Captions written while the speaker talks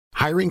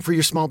Hiring for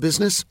your small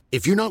business?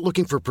 If you're not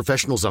looking for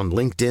professionals on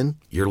LinkedIn,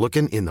 you're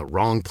looking in the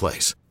wrong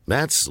place.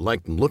 That's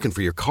like looking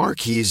for your car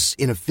keys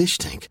in a fish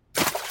tank.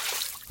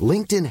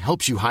 LinkedIn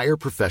helps you hire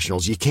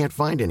professionals you can't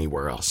find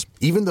anywhere else,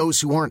 even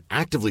those who aren't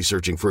actively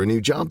searching for a new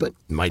job but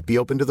might be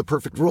open to the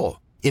perfect role.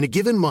 In a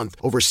given month,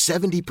 over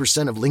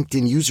 70% of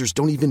LinkedIn users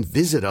don't even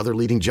visit other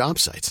leading job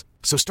sites.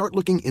 So start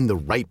looking in the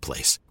right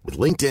place. With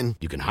LinkedIn,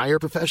 you can hire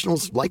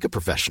professionals like a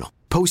professional.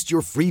 Post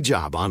your free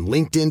job on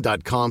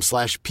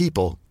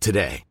linkedin.com/people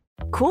today.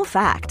 Cool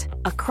fact,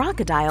 a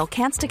crocodile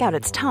can't stick out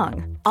its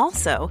tongue.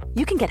 Also,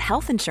 you can get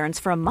health insurance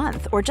for a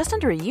month or just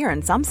under a year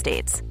in some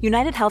states.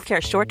 United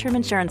Healthcare short-term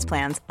insurance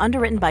plans,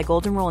 underwritten by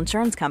Golden Rule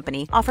Insurance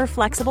Company, offer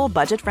flexible,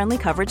 budget-friendly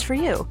coverage for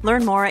you.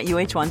 Learn more at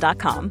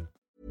uh1.com.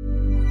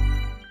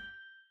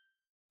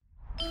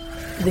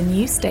 The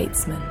New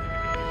Statesman.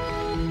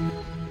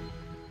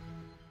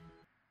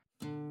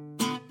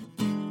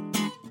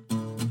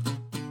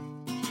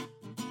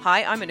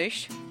 Hi, I'm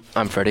Anoush.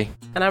 I'm Freddie.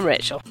 And I'm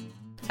Rachel.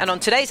 And on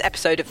today's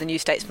episode of the New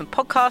Statesman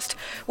podcast,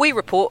 we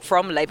report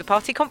from Labour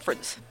Party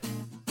conference.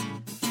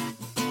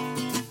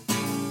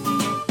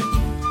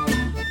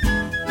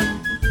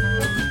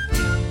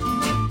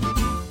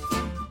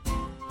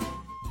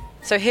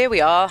 So here we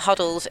are,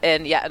 huddled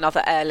in yet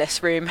another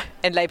airless room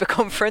in Labour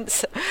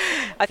conference.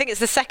 I think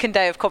it's the second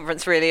day of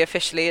conference, really,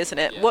 officially, isn't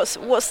it? Yeah.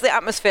 What's the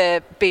atmosphere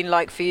been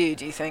like for you,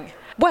 do you think?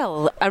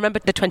 Well, I remember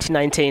the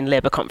 2019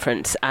 Labour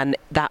conference, and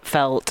that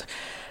felt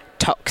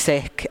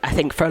toxic, I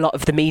think, for a lot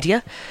of the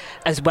media,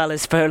 as well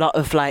as for a lot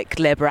of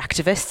Labour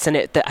activists. And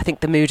I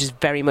think the mood has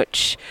very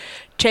much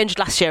changed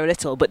last year a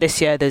little, but this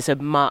year there's a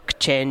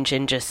marked change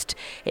in just,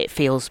 it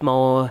feels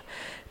more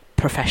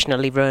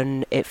professionally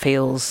run. It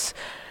feels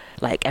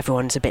like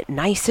everyone's a bit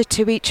nicer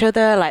to each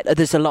other. Like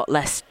there's a lot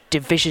less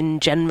division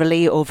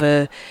generally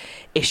over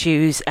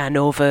issues and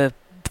over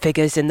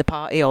figures in the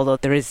party, although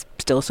there is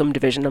still some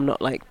division. I'm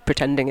not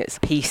pretending it's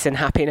peace and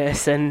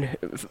happiness and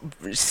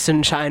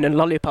sunshine and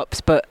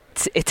lollipops, but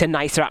it's a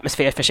nicer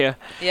atmosphere for sure.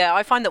 Yeah,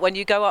 I find that when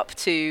you go up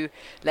to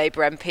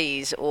Labour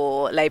MPs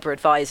or Labour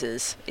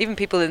advisors, even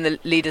people in the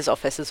leader's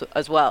office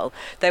as well,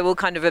 they will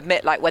kind of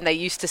admit, when they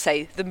used to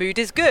say the mood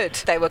is good,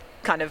 they were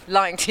kind of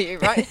lying to you,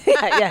 right?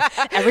 yeah,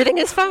 everything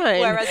is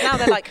fine. Whereas now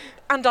they're like,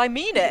 and I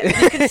mean it.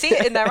 You can see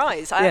it in their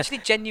eyes. I actually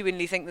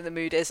genuinely think that the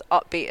mood is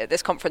upbeat at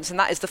this conference, and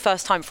that is the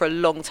first time for a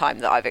long time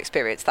that I've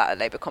experienced that at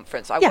Labour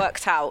conference. I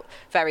worked out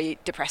very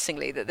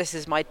depressingly that this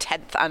is my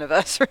 10th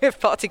anniversary of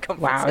party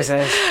conferences.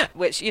 Wow,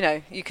 which,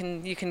 you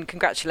can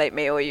congratulate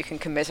me or you can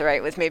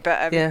commiserate with me, but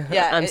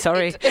I'm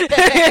sorry.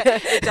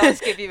 It does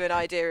give you an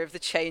idea of the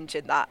change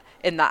in that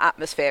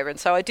atmosphere, and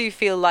so I do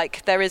feel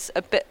like there is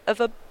a bit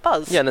of a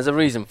buzz. Yeah, and there's a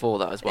reason for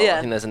that as well. Yeah. I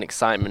think there's an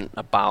excitement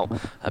about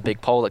a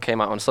big poll that came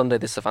out on Sunday,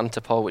 the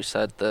Savanta poll, which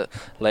said that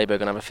Labour are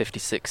going to have a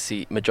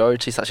 56-seat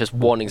majority. So that's just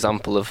one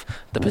example of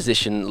the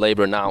position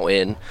Labour are now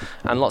in,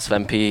 and lots of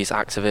MPs,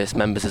 activists,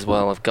 members as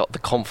well have got the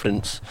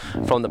confidence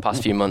from the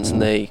past few months, and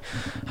they,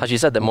 as you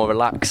said, they're more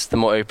relaxed, they're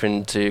more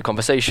open to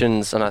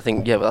conversations, and I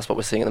think that's what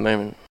we're seeing at the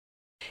moment.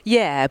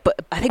 Yeah,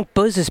 but I think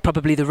buzz is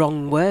probably the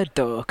wrong word,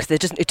 though, because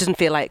it doesn't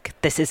feel like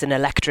this is an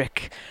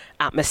electric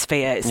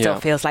atmosphere. It still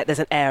feels like there's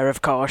an air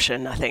of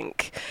caution, I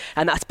think.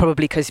 And that's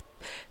probably because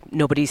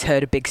nobody's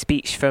heard a big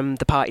speech from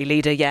the party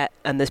leader yet,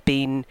 and there's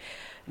been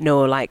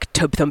no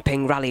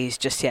tub-thumping rallies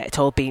just yet. It's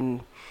all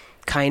been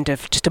kind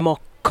of just a more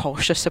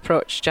cautious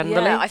approach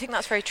generally. Yeah, I think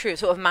that's very true.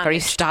 Sort of managed very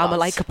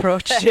Starmer-like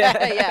approach.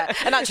 Yeah.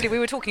 And actually, we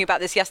were talking about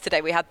this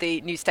yesterday. We had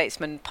the New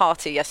Statesman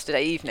party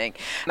yesterday evening,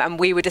 and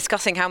we were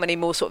discussing how many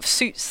more sort of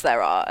suits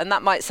there are. And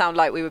that might sound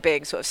like we were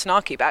being sort of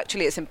snarky, but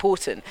actually it's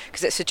important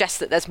because it suggests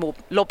that there's more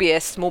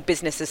lobbyists, more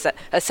businesses that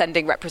are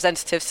sending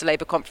representatives to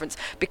Labour conference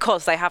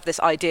because they have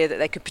this idea that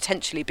they could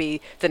potentially be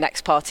the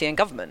next party in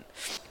government.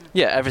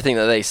 Yeah, everything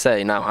that they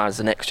say now has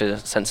an extra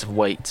sense of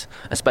weight,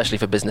 especially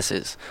for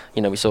businesses.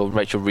 We saw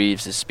Rachel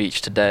Reeves'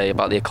 speech today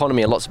about the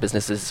economy, and lots of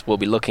businesses will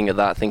be looking at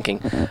that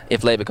thinking,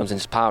 if Labour comes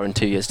into power in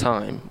 2 years'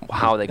 time,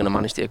 how are they going to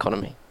manage the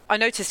economy? I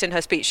noticed in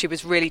her speech she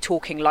was really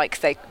talking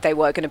like they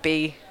were going to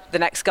be the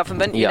next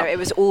government. It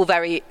was all the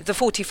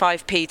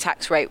 45p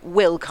tax rate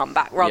will come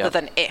back rather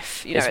than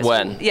if. It's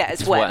when.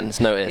 It's when.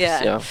 It's no ifs.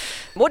 Yeah.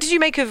 What did you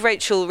make of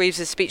Rachel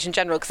Reeves' speech in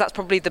general? Because that's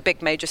probably the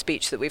big major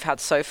speech that we've had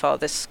so far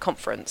this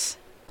conference.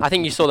 I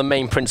think you saw the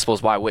main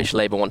principles by which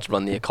Labour wants to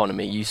run the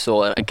economy. You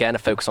saw, again, a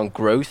focus on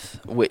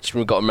growth, which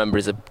we've got to remember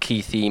is a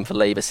key theme for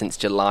Labour since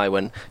July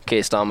when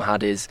Keir Starmer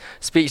had his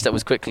speech that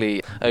was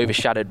quickly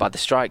overshadowed by the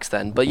strikes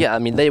then. But yeah,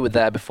 they were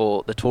there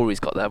before the Tories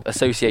got there,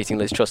 associating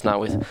Liz Truss now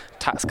with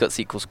tax cuts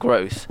equals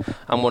growth.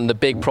 And one of the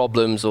big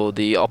problems or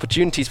the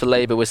opportunities for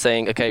Labour was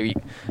saying, okay,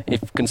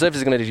 if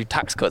Conservatives are going to do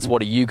tax cuts,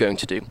 what are you going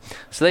to do?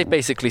 So they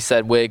basically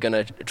said, we're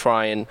going to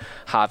try and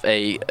have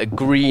a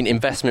green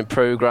investment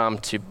programme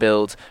to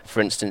build, for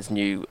instance,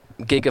 new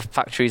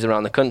gigafactories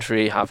around the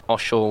country, have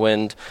offshore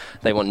wind.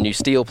 They want new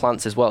steel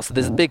plants as well. So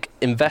there's a big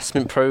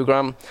investment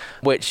programme,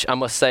 which I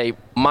must say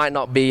might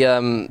not be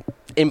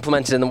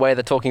implemented in the way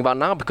they're talking about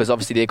now, because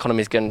obviously the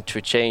economy is going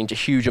to change a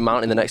huge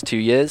amount in the next 2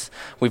 years.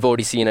 We've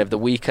already seen over the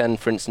weekend,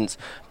 for instance,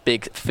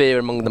 big fear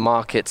among the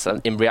markets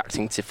in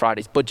reacting to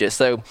Friday's budget.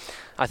 So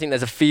I think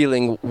there's a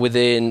feeling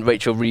within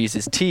Rachel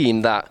Reeves'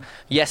 team that,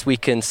 yes, we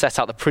can set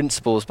out the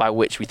principles by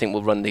which we think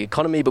we'll run the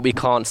economy, but we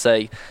can't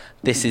say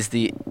this is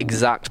the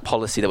exact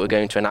policy that we're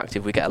going to enact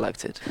if we get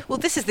elected. Well,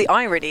 this is the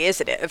irony,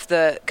 isn't it, of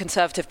the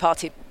Conservative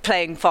Party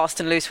playing fast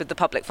and loose with the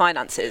public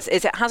finances,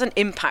 is it has an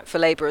impact for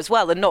Labour as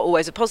well, and not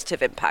always a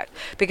positive impact,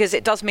 because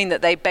it does mean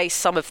that they base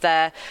some of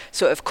their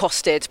sort of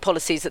costed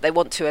policies that they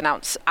want to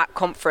announce at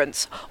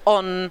conference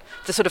on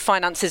the sort of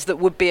finances that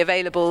would be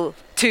available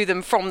to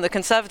them from the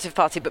Conservative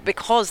Party. But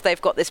because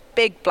they've got this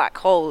big black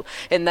hole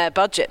in their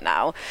budget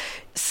now,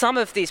 some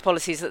of these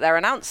policies that they're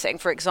announcing,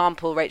 for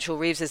example, Rachel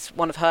Reeves is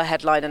one of her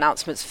headline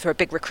announcements for a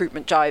big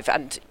recruitment drive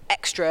and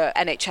extra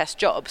NHS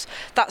jobs.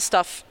 That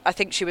stuff, I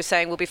think she was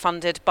saying, will be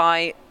funded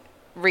by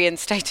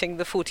reinstating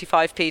the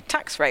 45p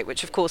tax rate,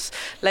 which of course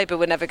Labour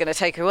were never going to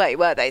take away,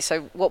 were they?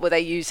 So what were they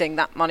using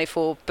that money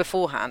for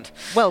beforehand?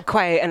 Well,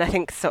 quite, and I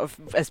think sort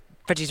of as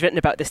Reggie's written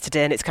about this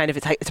today, and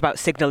it's about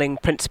signalling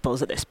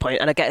principles at this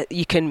point. And I get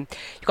you've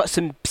got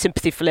some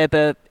sympathy for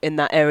Labour in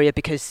that area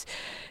because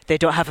they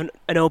don't have an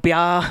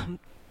OBR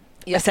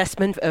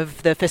assessment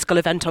of the fiscal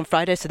event on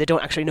Friday, so they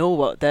don't actually know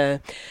what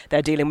they're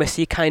dealing with.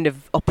 So you're kind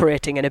of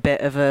operating in a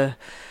bit of a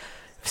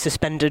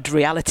suspended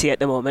reality at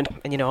the moment,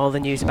 and all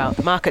the news about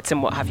the markets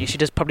and what have you. She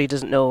probably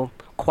doesn't know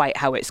quite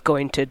how it's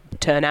going to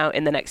turn out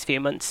in the next few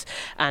months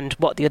and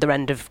what the other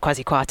end of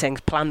Kwasi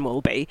Kwarteng's plan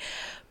will be.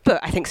 But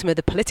I think some of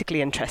the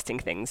politically interesting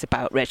things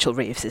about Rachel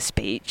Reeves'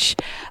 speech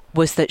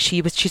was that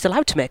she's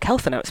allowed to make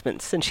health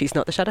announcements, and she's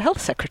not the Shadow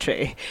Health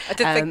Secretary. I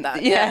did think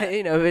that. Yeah,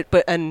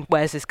 and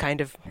Wes is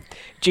kind of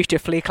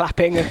dutifully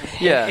clapping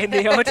in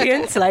the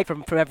audience, like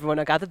from everyone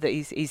I gathered that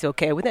he's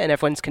okay with it, and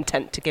everyone's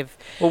content to give.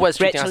 Well, Wes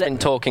Streeting has been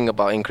talking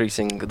about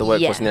increasing the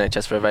workforce in the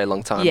NHS for a very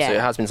long time, so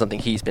it has been something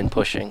he's been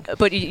pushing.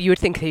 But you would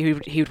think he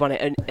would want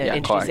to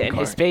introduce it in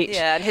his speech.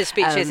 Yeah, and his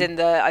speech is in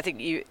the, I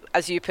think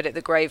as you put it,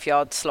 the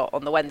graveyard slot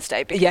on the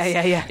Wednesday. Because,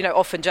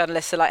 often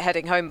journalists are like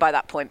heading home by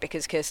that point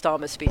because Keir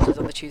Starmer's speech is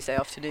on the Tuesday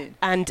afternoon.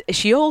 And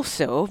she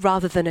also,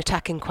 rather than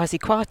attacking Kwasi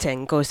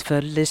Kwarteng, goes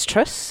for Liz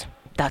Truss.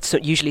 That's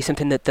usually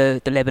something that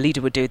the Labour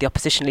leader would do. The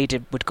opposition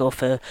leader would go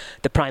for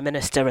the Prime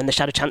Minister, and the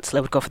Shadow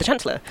Chancellor would go for the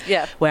Chancellor.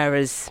 Yeah.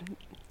 Whereas,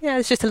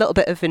 it's just a little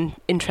bit of an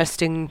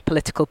interesting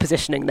political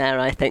positioning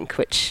there, I think,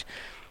 which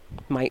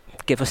might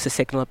give us a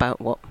signal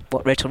about what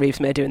Rachel Reeves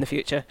may do in the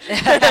future.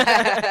 Well,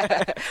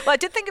 I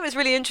did think it was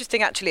really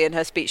interesting actually in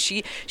her speech.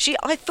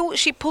 I thought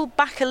she pulled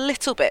back a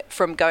little bit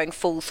from going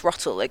full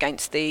throttle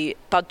against the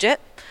budget.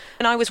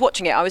 And I was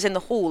watching it, I was in the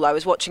hall, I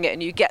was watching it,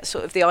 and you get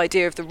sort of the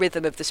idea of the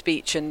rhythm of the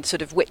speech and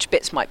sort of which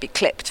bits might be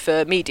clipped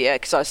for media,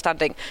 because I was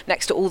standing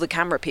next to all the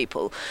camera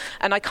people.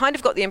 And I kind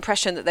of got the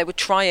impression that they were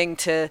trying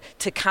to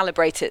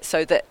calibrate it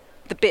so that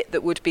the bit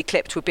that would be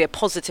clipped would be a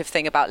positive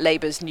thing about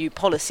Labour's new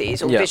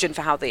policies or vision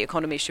for how the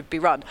economy should be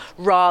run,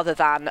 rather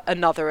than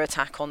another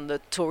attack on the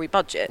Tory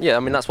budget. Yeah, I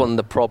mean, that's one of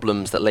the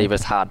problems that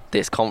Labour's had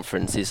this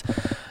conference is,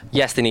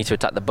 yes, they need to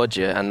attack the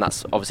budget, and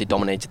that's obviously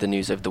dominated the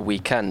news over the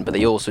weekend, but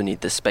they also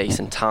need the space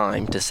and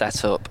time to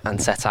set up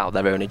and set out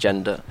their own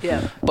agenda.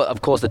 Yeah. But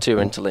of course the two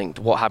are interlinked.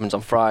 What happens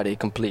on Friday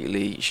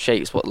completely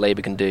shapes what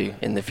Labour can do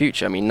in the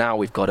future. I mean, now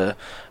we've got a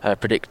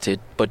predicted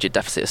budget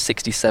deficit of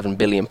 £67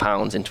 billion in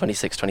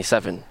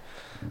 26-27.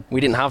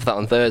 We didn't have that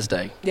on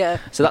Thursday. Yeah.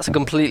 So that's a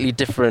completely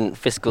different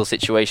fiscal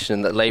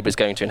situation that Labour is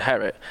going to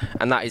inherit,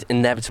 and that is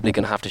inevitably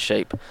going to have to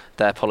shape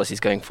their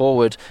policies going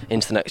forward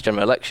into the next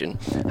general election.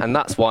 And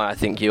that's why I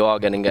think you are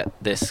going to get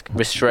this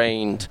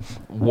restrained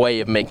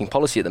way of making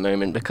policy at the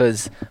moment,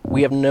 because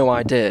we have no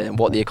idea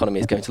what the economy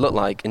is going to look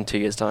like in 2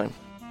 years' time.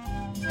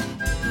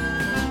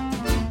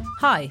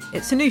 Hi,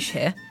 it's Anoush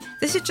here.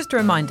 This is just a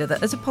reminder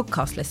that as a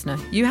podcast listener,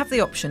 you have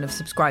the option of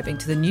subscribing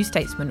to The New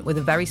Statesman with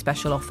a very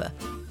special offer.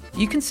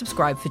 You can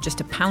subscribe for just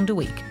 £1 a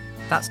week.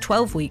 That's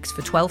 12 weeks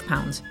for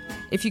 £12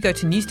 if you go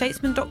to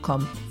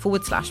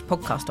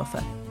newstatesman.com/podcast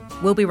offer.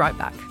 We'll be right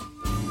back.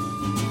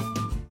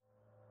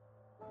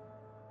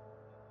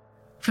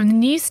 From The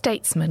New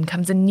Statesman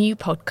comes a new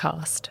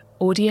podcast,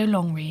 Audio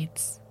Long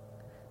Reads.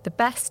 The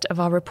best of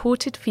our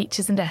reported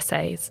features and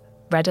essays,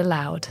 read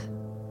aloud.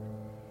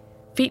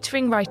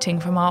 Featuring writing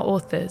from our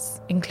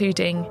authors,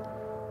 including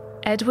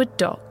Edward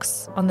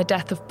Docks on the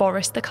death of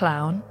Boris the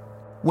Clown.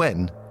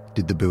 When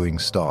did the booing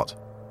start?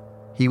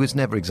 He was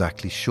never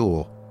exactly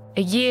sure.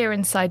 A year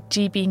inside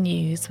GB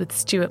News with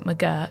Stuart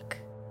McGurk.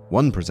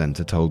 One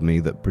presenter told me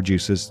that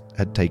producers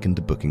had taken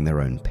to booking their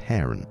own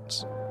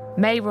parents.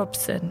 May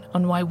Robson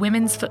on why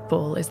women's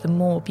football is the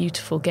more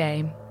beautiful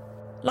game.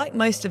 Like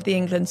most of the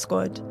England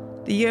squad,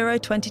 the Euro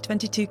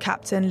 2022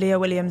 captain Leah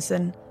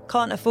Williamson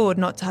can't afford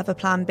not to have a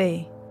plan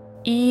B.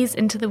 Ease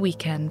into the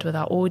weekend with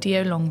our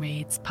audio long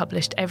reads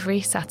published every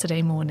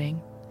Saturday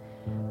morning.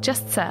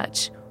 Just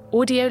search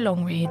Audio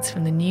Long Reads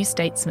from The New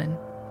Statesman,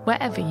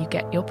 wherever you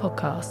get your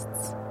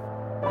podcasts.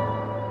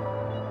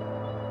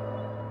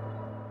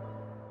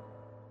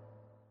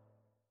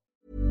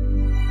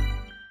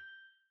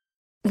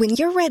 When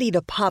you're ready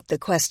to pop the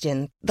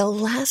question, the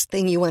last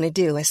thing you want to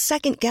do is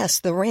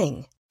second-guess the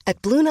ring.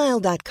 At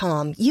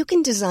BlueNile.com, you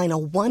can design a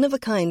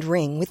one-of-a-kind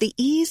ring with the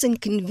ease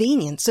and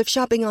convenience of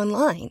shopping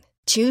online.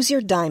 Choose your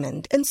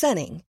diamond and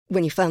setting.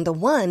 When you find the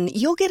one,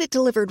 you'll get it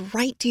delivered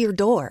right to your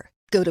door.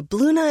 Go to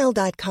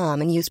BlueNile.com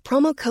and use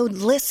promo code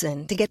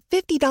LISTEN to get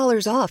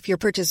 $50 off your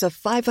purchase of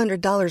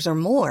 $500 or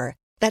more.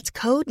 That's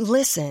code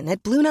LISTEN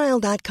at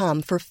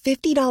BlueNile.com for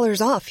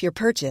 $50 off your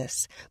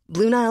purchase.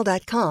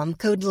 BlueNile.com,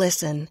 code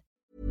LISTEN.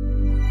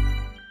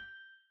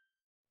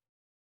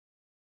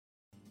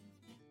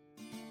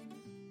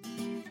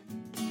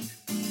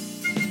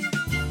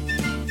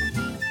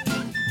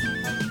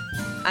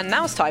 And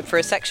now it's time for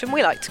a section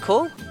we like to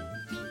call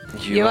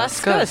You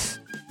Ask Us.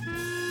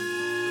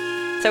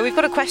 So we've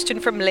got a question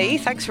from Lee.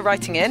 Thanks for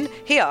writing in.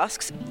 He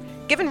asks,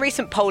 given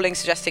recent polling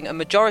suggesting a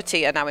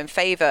majority are now in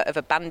favour of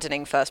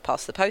abandoning first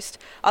past the post,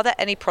 are there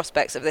any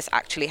prospects of this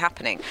actually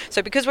happening?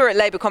 So because we're at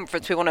Labour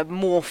conference, we want to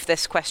morph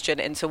this question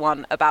into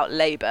one about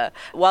Labour.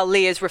 While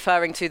Lee is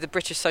referring to the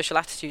British Social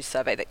Attitudes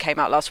Survey that came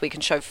out last week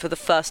and showed for the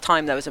first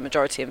time there was a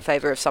majority in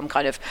favour of some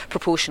kind of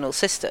proportional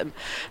system.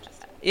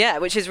 Yeah,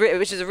 which is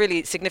a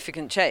really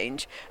significant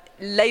change.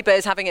 Labour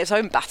is having its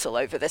own battle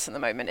over this at the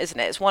moment, isn't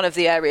it? It's one of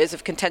the areas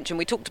of contention.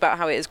 We talked about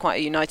how it is quite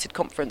a united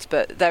conference,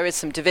 but there is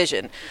some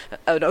division.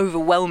 An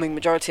overwhelming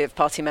majority of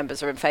party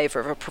members are in favour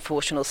of a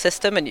proportional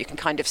system, and you can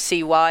kind of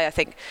see why. I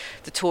think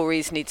the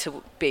Tories need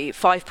to be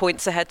 5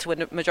 points ahead to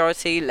win a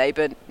majority.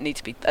 Labour need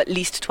to be at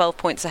least 12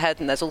 points ahead,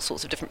 and there's all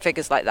sorts of different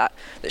figures like that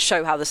that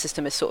show how the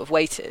system is sort of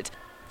weighted.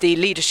 The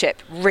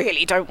leadership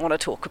really don't want to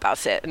talk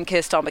about it. And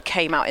Keir Starmer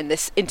came out in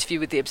this interview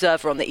with The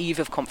Observer on the eve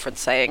of conference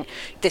saying,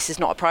 this is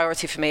not a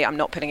priority for me, I'm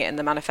not putting it in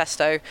the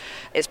manifesto.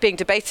 It's being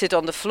debated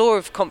on the floor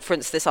of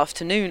conference this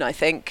afternoon, I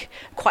think,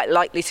 quite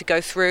likely to go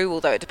through,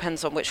 although it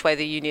depends on which way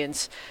the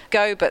unions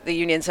go. But the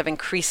unions have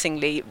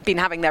increasingly been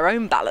having their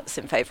own ballots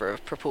in favour of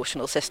a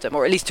proportional system,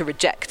 or at least to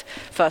reject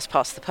first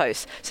past the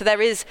post. So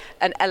there is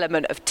an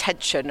element of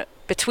tension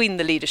between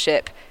the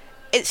leadership,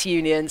 its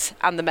unions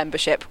and the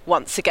membership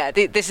once again.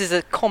 This is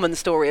a common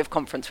story of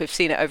conference. We've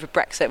seen it over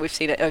Brexit, we've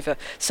seen it over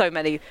so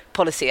many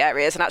policy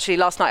areas. And actually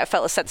last night I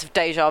felt a sense of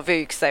deja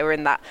vu because they were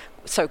in that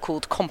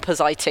so-called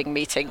compositing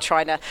meeting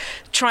trying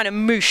to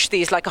moosh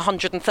these like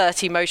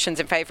 130 motions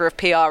in favour of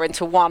PR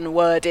into one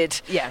worded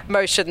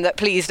motion that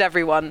pleased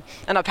everyone.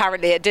 And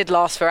apparently it did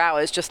last for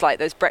hours, just like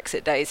those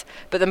Brexit days.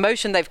 But the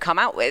motion they've come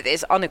out with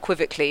is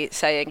unequivocally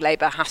saying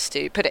Labour has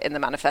to put it in the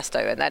manifesto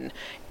and then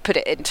put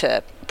it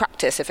into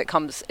practice if it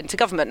comes into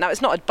government. Now,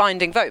 it's not a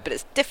binding vote, but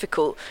it's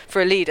difficult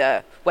for a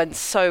leader when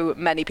so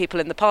many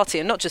people in the party,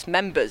 and not just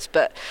members,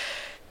 but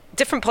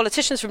different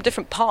politicians from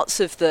different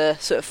parts of the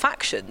sort of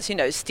factions, you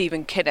know,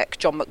 Stephen Kinnock,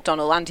 John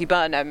McDonnell, Andy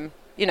Burnham,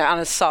 you know,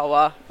 Anas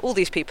Sarwar, all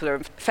these people are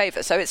in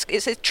favour. So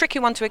it's a tricky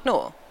one to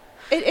ignore.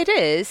 It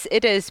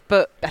is,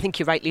 but I think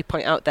you rightly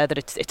point out there that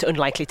it's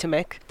unlikely to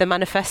make the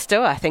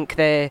manifesto. I think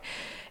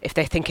if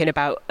they're thinking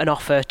about an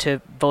offer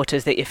to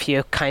voters, that if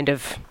you're kind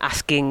of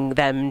asking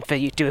them for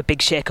you to do a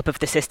big shake-up of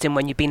the system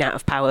when you've been out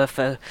of power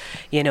for,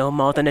 you know,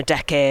 more than a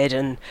decade,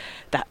 and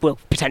that will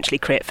potentially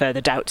create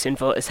further doubts in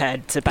voters'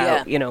 heads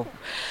about, you know.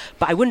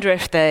 But I wonder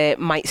if they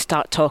might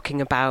start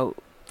talking about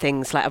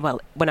things like,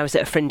 well, when I was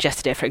at a fringe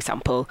yesterday, for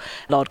example,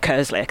 Lord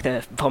Kerslake,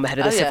 the former head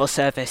of the civil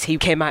service, he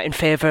came out in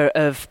favour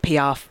of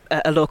PR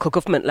at a local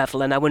government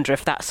level, and I wonder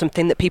if that's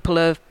something that people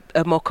are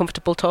more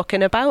comfortable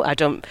talking about. I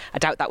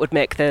doubt that would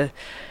make the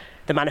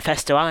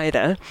manifesto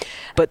either,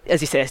 but as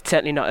you say, it's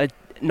certainly not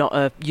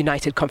a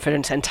united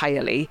conference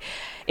entirely.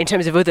 In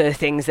terms of other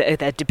things that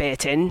they're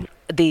debating,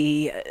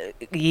 the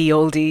ye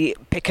olde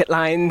picket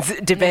lines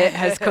debate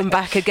has come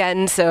back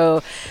again,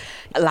 so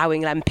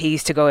allowing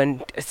MPs to go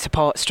and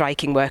support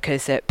striking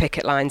workers at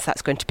picket lines,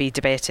 that's going to be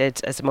debated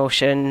as a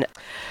motion.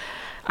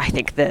 I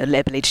think the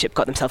Labour leadership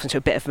got themselves into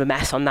a bit of a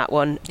mess on that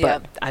one,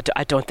 but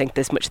I don't think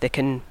there's much they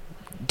can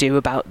do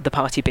about the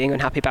party being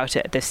unhappy about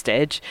it at this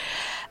stage.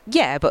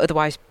 Yeah, but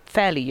otherwise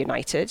fairly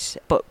united,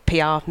 but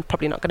PR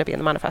probably not going to be in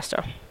the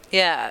manifesto.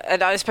 Yeah,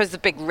 and I suppose the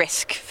big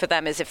risk for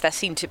them is if they're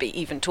seen to be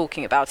even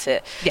talking about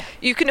it. Yeah.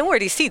 You can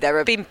already see there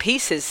have been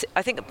pieces.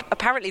 I think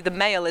apparently the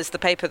Mail is the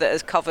paper that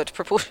has covered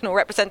proportional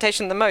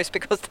representation the most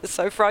because they're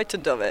so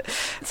frightened of it.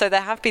 So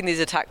there have been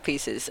these attack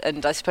pieces,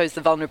 and I suppose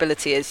the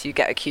vulnerability is you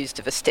get accused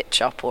of a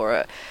stitch-up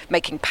or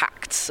making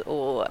pacts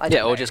or...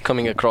 or just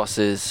coming across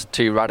as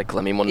too radical.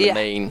 I mean, one of the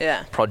main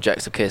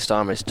projects of Keir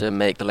Starmer is to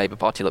make the Labour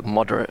Party look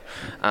moderate,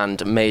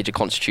 and major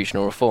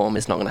constitutional reform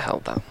is not going to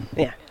help that.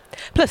 Yeah.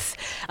 Plus,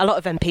 a lot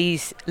of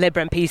MPs,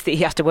 Labour MPs that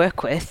he has to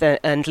work with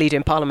and lead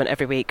in Parliament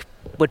every week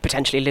would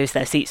potentially lose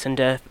their seats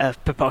under a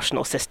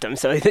proportional system.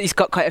 So he's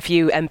got quite a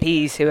few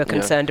MPs who are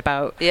concerned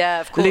about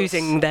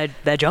losing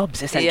their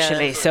jobs,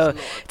 essentially. Yeah, so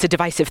it's a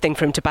divisive thing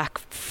for him to back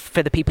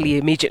for the people he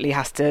immediately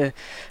has to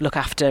look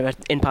after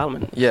in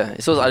Parliament. Yeah,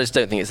 it's also, I just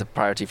don't think it's a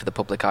priority for the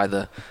public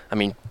either. I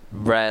mean,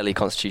 rarely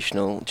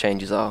constitutional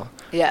changes are.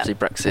 Yeah.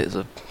 Obviously Brexit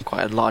is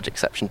quite a large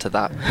exception to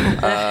that.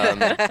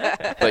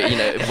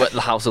 But,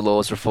 the House of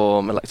Lords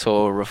reform,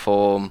 electoral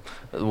reform,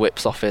 the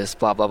Whip's office,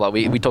 blah, blah, blah.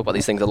 We talk about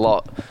these things a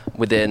lot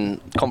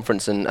within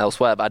conference and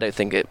elsewhere, but I don't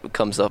think it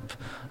comes up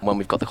when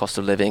we've got the cost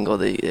of living or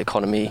the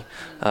economy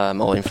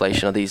or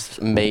inflation or these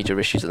major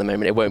issues at the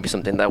moment. It won't be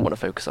something they want to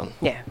focus on.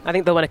 Yeah, I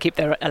think they'll want to keep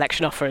their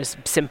election offer as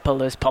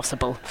simple as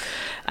possible,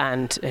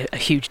 and a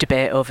huge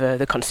debate over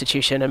the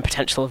Constitution and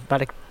potential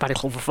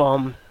radical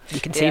reform.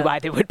 You can see why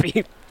they would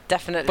be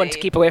definitely want to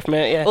keep away from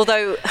it. Yeah.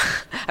 Although,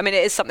 I mean,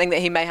 it is something that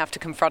he may have to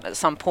confront at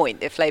some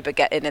point if Labour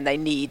get in and they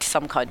need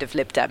some kind of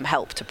Lib Dem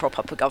help to prop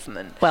up a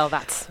government. Well,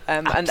 that's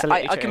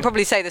absolutely and I can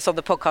probably say this on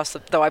the podcast,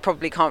 though I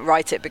probably can't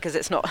write it because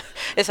it's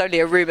only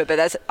a rumour.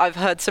 But I've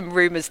heard some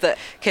rumours that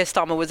Keir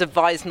Starmer was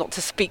advised not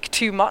to speak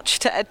too much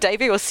to Ed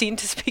Davey, or seen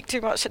to speak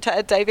too much to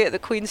Ed Davey at the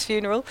Queen's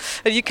funeral.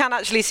 And you can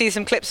actually see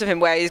some clips of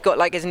him where he's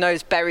got his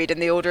nose buried in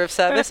the order of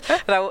service.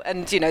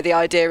 and the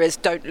idea is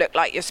don't look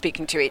like you're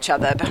speaking to each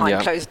other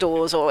behind closed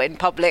doors or in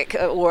public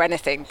or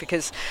anything,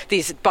 because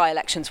these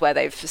by-elections where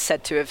they've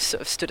said to have sort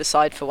of stood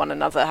aside for one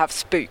another have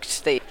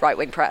spooked the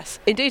right-wing press.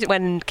 Indeed,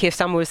 when Keir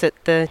Starmer was at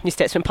the New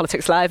Statesman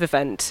Politics Live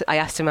event, I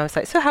asked him, I was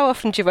like, so how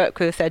often do you work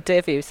with Ed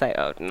Davey? He was like,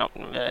 oh, not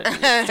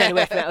stay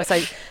away from that. I was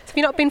like, have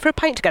you not been for a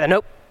pint together?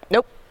 Nope.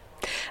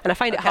 And I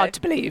find it hard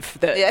to believe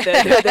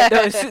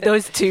that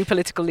those two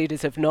political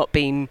leaders have not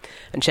been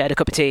and shared a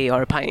cup of tea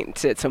or a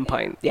pint at some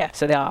point. Yeah,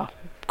 so they are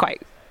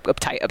quite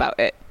uptight about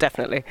it,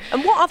 definitely.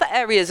 And what other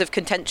areas of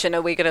contention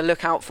are we going to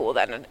look out for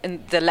then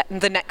in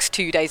the next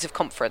 2 days of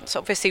conference?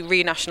 Obviously,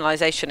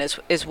 renationalisation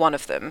is one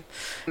of them.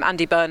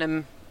 Andy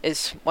Burnham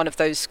is one of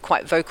those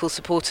quite vocal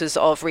supporters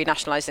of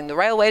renationalising the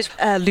railways.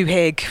 Lou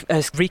Haig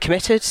has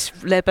recommitted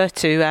Labour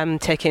to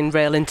taking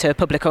rail into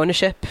public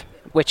ownership,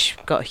 which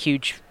got a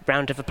huge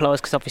round of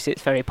applause because obviously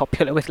it's very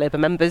popular with Labour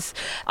members.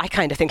 I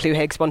kind of think Lou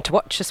Haig's one to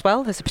watch as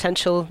well as a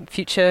potential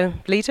future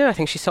leader. I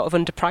think she's sort of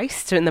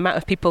underpriced, and the amount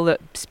of people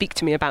that speak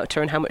to me about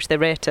her and how much they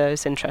rate her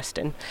is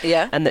interesting.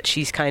 Yeah. And that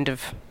she's kind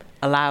of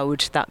allowed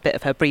that bit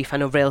of her brief. I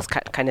know rail's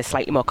kind of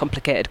slightly more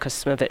complicated because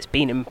some of it's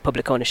been in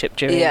public ownership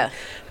during the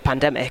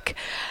pandemic,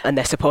 and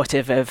they're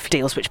supportive of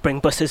deals which bring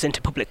buses into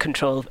public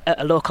control at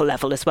a local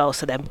level as well,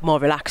 so they're more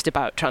relaxed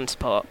about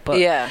transport. But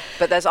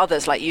there's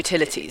others like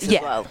utilities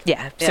as well.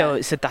 So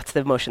that's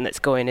the motion that's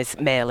going, is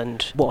mail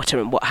and water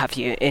and what have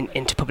you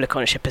into public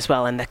ownership as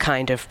well, and they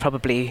kind of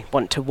probably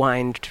want to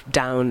wind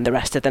down the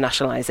rest of the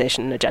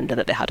nationalisation agenda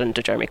that they had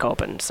under Jeremy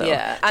Corbyn. So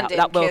and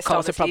that will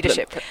cause a problem.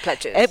 Leadership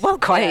pledges.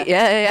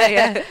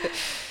 Yeah.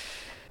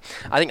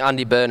 I think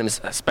Andy Burnham's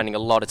spending a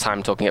lot of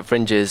time talking at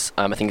fringes.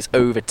 I think it's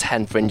over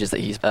 10 fringes that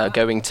he's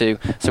going to.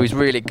 So he's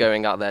really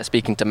going out there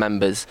speaking to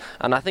members.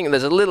 And I think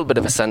there's a little bit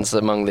of a sense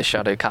among the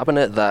shadow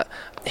cabinet that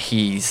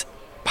he's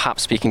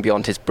perhaps speaking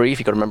beyond his brief.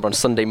 You've got to remember on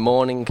Sunday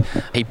morning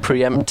he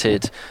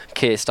preempted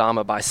Keir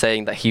Starmer by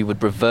saying that he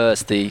would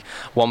reverse the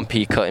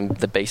 1p cut in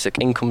the basic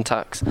income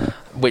tax,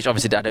 which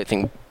obviously I don't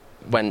think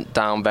went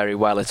down very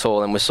well at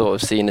all, and was sort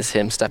of seen as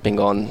him stepping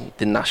on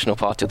the National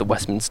Party of the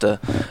Westminster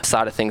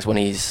side of things when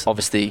he's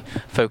obviously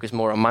focused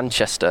more on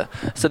Manchester.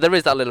 So there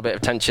is that little bit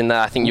of tension there.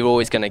 I think you're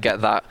always going to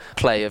get that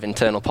play of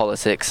internal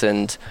politics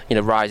and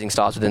rising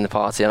stars within the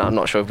party, and I'm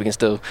not sure if we can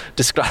still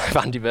describe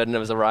Andy Burnham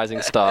as a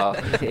rising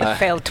star. He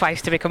failed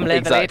twice to become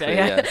Labour leader.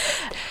 Yeah.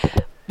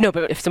 No,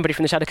 but if somebody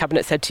from the Shadow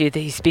Cabinet said to you that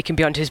he's speaking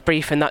beyond his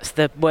brief and that's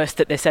the worst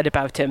that they said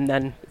about him,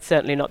 then it's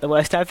certainly not the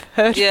worst I've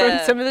heard from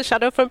some of the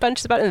Shadow front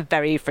benches about him.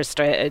 Very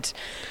frustrated.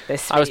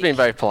 I was being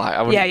very polite.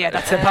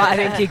 That's the part.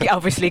 I think he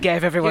obviously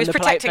gave everyone the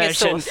polite version. His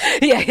source.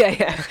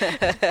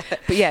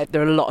 But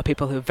there are a lot of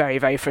people who are very,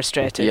 very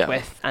frustrated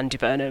with Andy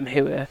Burnham,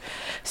 who are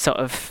sort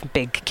of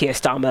big Keir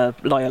Starmer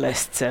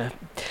loyalists,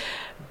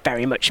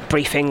 very much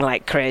briefing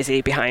like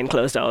crazy behind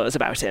closed doors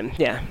about him.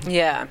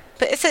 Yeah.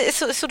 But it's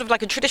sort of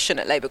like a tradition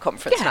at Labour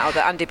conference now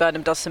that Andy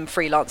Burnham does some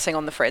freelancing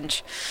on the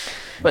fringe.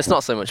 But it's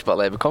not so much about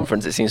Labour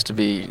conference. It seems to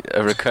be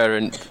a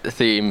recurrent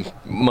theme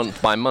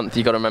month by month.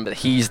 You've got to remember that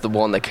he's the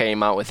one that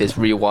came out with his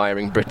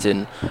Rewiring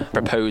Britain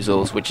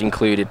proposals, which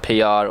included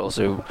PR,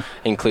 also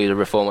included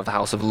reform of the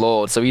House of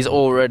Lords. So he's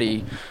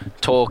already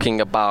talking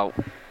about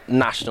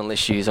national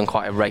issues on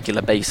quite a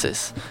regular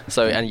basis.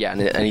 So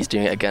and he's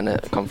doing it again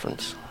at a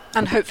conference.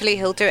 And hopefully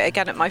he'll do it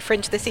again at my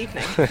fringe this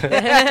evening.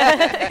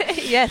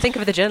 Yeah, think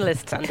of the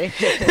journalists, Andy.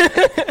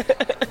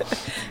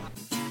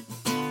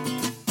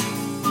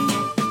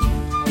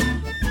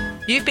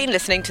 You've been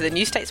listening to the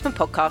New Statesman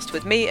podcast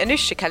with me,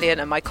 Anoosh Chakelian,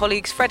 and my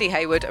colleagues Freddie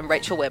Hayward and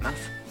Rachel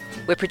Wearmouth.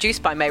 We're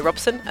produced by May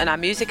Robson, and our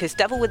music is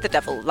Devil with the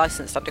Devil,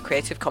 licensed under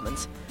Creative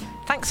Commons.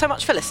 Thanks so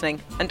much for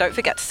listening, and don't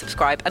forget to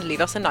subscribe and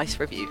leave us a nice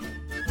review.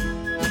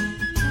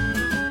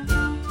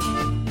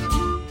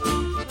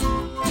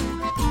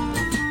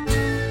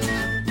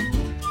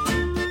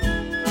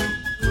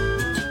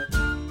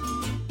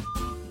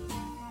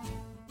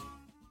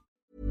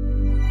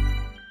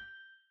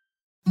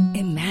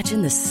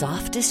 Imagine the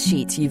softest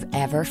sheets you've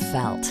ever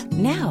felt.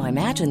 Now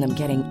imagine them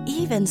getting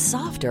even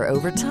softer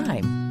over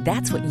time.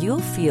 That's what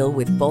you'll feel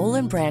with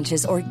Boll &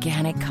 Branch's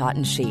organic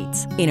cotton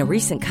sheets. In a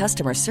recent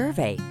customer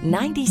survey,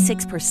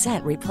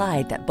 96%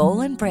 replied that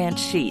Boll & Branch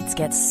sheets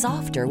get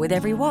softer with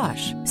every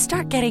wash.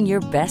 Start getting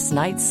your best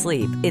night's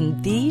sleep in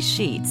these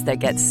sheets that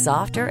get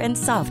softer and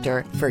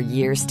softer for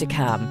years to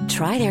come.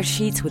 Try their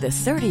sheets with a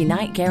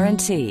 30-night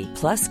guarantee.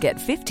 Plus, get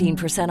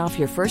 15% off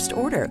your first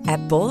order at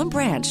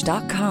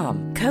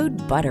bollandbranch.com. Code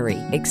BUTTERY.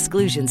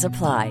 Exclusions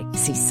apply.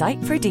 See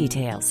site for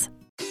details.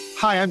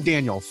 Hi, I'm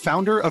Daniel,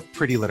 founder of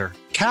Pretty Litter.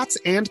 Cats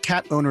and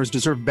cat owners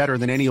deserve better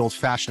than any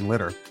old-fashioned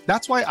litter.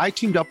 That's why I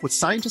teamed up with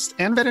scientists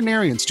and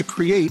veterinarians to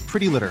create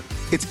Pretty Litter.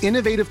 Its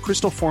innovative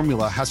crystal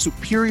formula has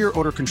superior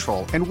odor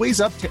control and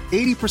weighs up to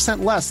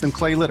 80% less than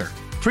clay litter.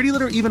 Pretty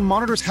Litter even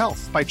monitors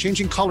health by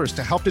changing colors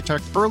to help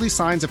detect early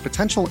signs of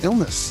potential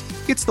illness.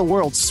 It's the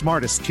world's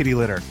smartest kitty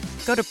litter.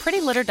 Go to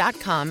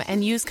prettylitter.com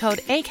and use code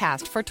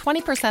ACAST for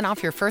 20%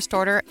 off your first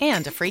order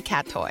and a free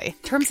cat toy.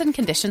 Terms and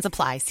conditions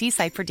apply. See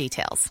site for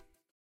details.